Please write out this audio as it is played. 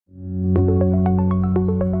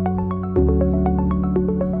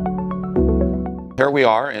Here we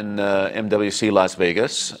are in MWC Las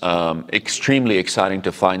Vegas. Extremely exciting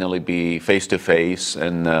to finally be face-to-face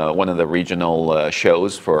in one of the regional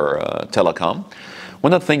shows for telecom.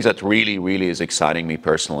 One of the things that really is exciting me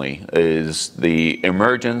personally is the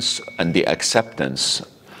emergence and the acceptance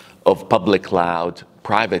of public cloud,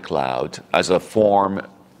 private cloud as a form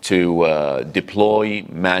to deploy,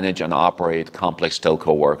 manage, and operate complex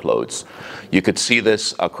telco workloads. You could see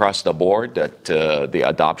this across the board, that the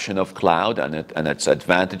adoption of cloud and its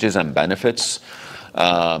advantages and benefits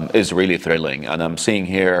is really thrilling. And I'm seeing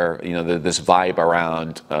here, this vibe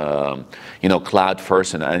around, cloud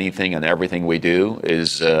first in anything and everything we do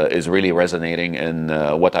is really resonating in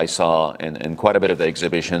what I saw in quite a bit of the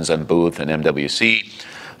exhibitions and booth in MWC.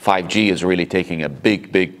 5G is really taking a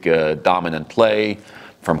big dominant play,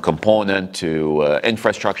 from component to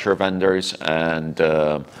infrastructure vendors, and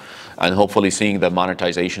hopefully seeing the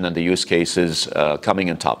monetization and the use cases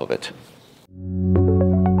coming on top of it.